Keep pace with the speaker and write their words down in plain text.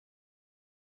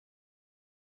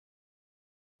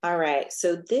All right,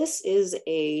 so this is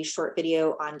a short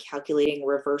video on calculating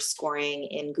reverse scoring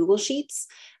in Google Sheets.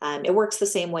 It works the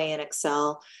same way in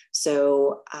Excel.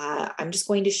 So I'm just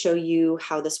going to show you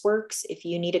how this works. If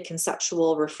you need a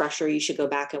conceptual refresher, you should go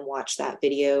back and watch that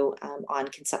video on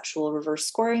conceptual reverse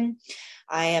scoring.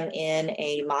 I am in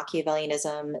a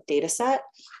Machiavellianism data set.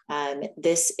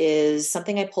 This is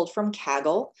something I pulled from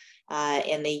Kaggle,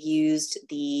 and they used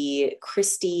the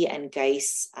Christie and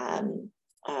Geis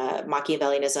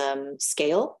Machiavellianism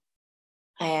scale.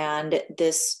 And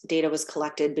this data was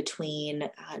collected between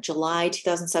July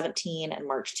 2017 and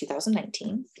March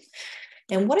 2019.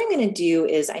 And what I'm going to do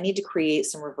is I need to create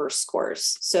some reverse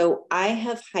scores. So I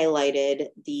have highlighted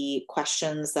the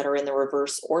questions that are in the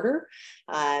reverse order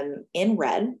in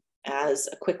red as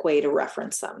a quick way to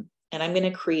reference them. And I'm going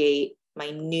to create my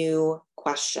new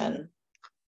question.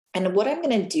 And what I'm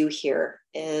going to do here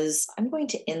is I'm going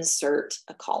to insert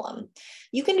a column.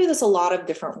 You can do this a lot of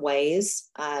different ways.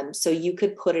 So you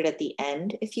could put it at the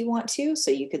end if you want to.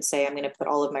 So you could say, I'm going to put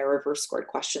all of my reverse scored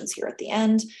questions here at the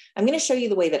end. I'm going to show you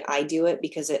the way that I do it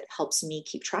because it helps me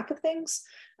keep track of things.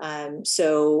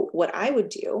 So what I would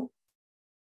do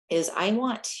is I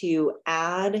want to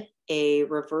add a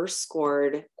reverse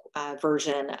scored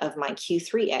version of my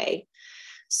Q3A.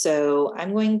 So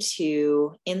I'm going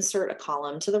to insert a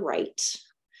column to the right.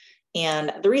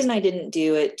 And the reason I didn't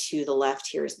do it to the left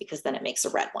here is because then it makes a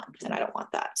red one and I don't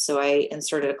want that. So I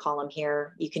inserted a column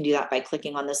here. You can do that by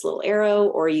clicking on this little arrow,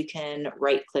 or you can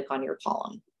right click on your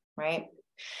column, right?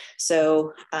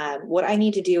 So what I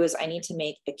need to do is I need to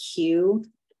make a Q3A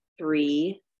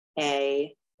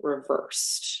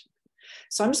reversed.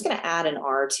 So I'm just going to add an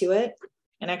R to it.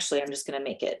 And actually, I'm just going to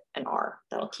make it an R.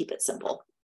 That'll keep it simple.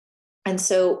 And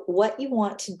so what you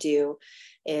want to do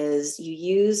is you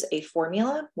use a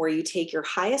formula where you take your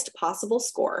highest possible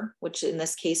score, which in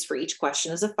this case for each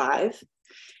question is a 5,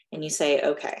 and you say,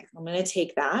 okay, I'm going to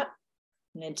take that.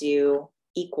 I'm going to do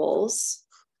equals.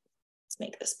 Let's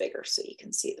make this bigger so you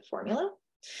can see the formula.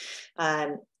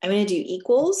 I'm going to do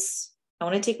equals. I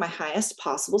want to take my highest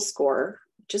possible score,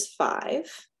 which is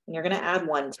 5, and you're going to add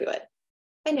 1 to it.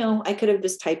 I know I could have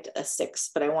just typed a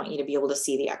 6, but I want you to be able to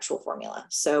see the actual formula.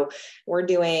 So we're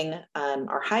doing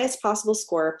our highest possible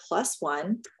score plus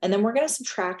 1, and then we're going to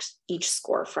subtract each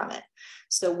score from it.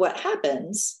 So what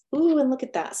happens, ooh, and look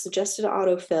at that, suggested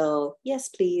autofill, yes,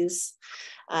 please.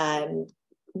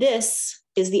 This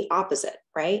is the opposite,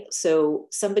 right? So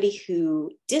somebody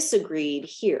who disagreed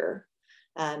here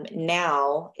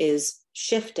now is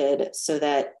shifted so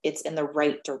that it's in the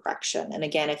right direction. And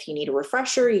again, if you need a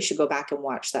refresher, you should go back and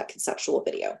watch that conceptual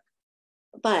video.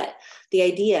 But the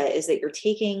idea is that you're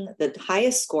taking the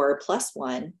highest score plus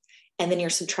 1, and then you're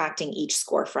subtracting each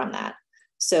score from that.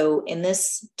 So in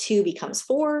this, 2 becomes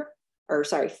 4, or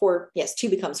sorry, 4, yes, 2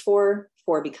 becomes 4,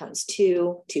 4 becomes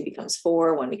 2, 2 becomes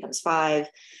 4, 1 becomes 5.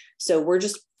 So we're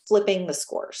just flipping the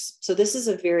scores. So this is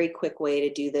a very quick way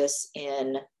to do this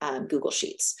in Google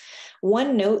Sheets.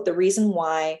 One note, the reason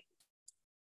why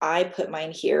I put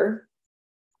mine here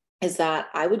is that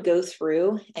I would go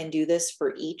through and do this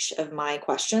for each of my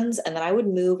questions, and then I would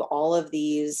move all of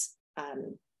these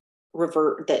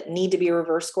that need to be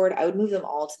reverse scored. I would move them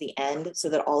all to the end so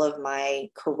that all of my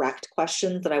correct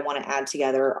questions that I want to add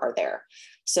together are there.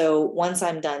 So once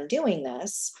I'm done doing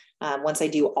this, once I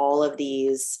do all of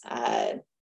these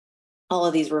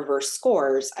reverse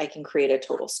scores, I can create a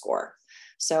total score.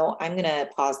 So I'm going to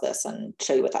pause this and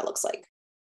show you what that looks like.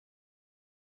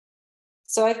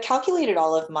 So I've calculated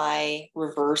all of my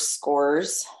reverse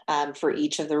scores for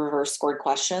each of the reverse scored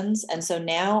questions. And so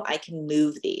now I can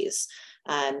move these.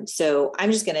 So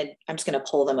I'm just going to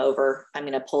pull them over. I'm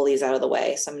going to pull these out of the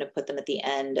way. So I'm going to put them at the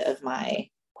end of my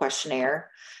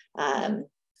questionnaire.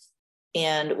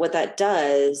 And what that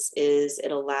does is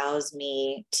it allows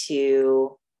me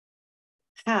to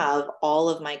have all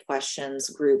of my questions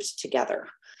grouped together.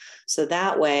 So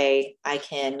that way I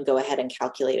can go ahead and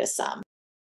calculate a sum.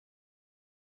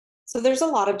 So there's a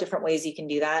lot of different ways you can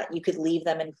do that. You could leave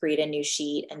them and create a new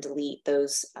sheet and delete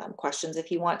those questions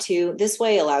if you want to. This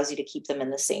way allows you to keep them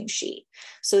in the same sheet.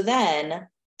 So then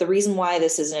the reason why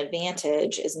this is an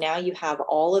advantage is now you have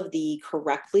all of the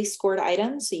correctly scored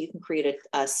items, so you can create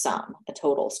a sum, a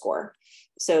total score.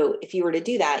 So if you were to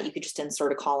do that, you could just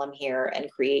insert a column here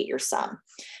and create your sum.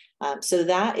 So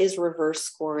that is reverse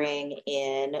scoring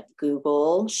in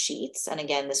Google Sheets. And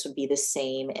again, this would be the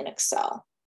same in Excel.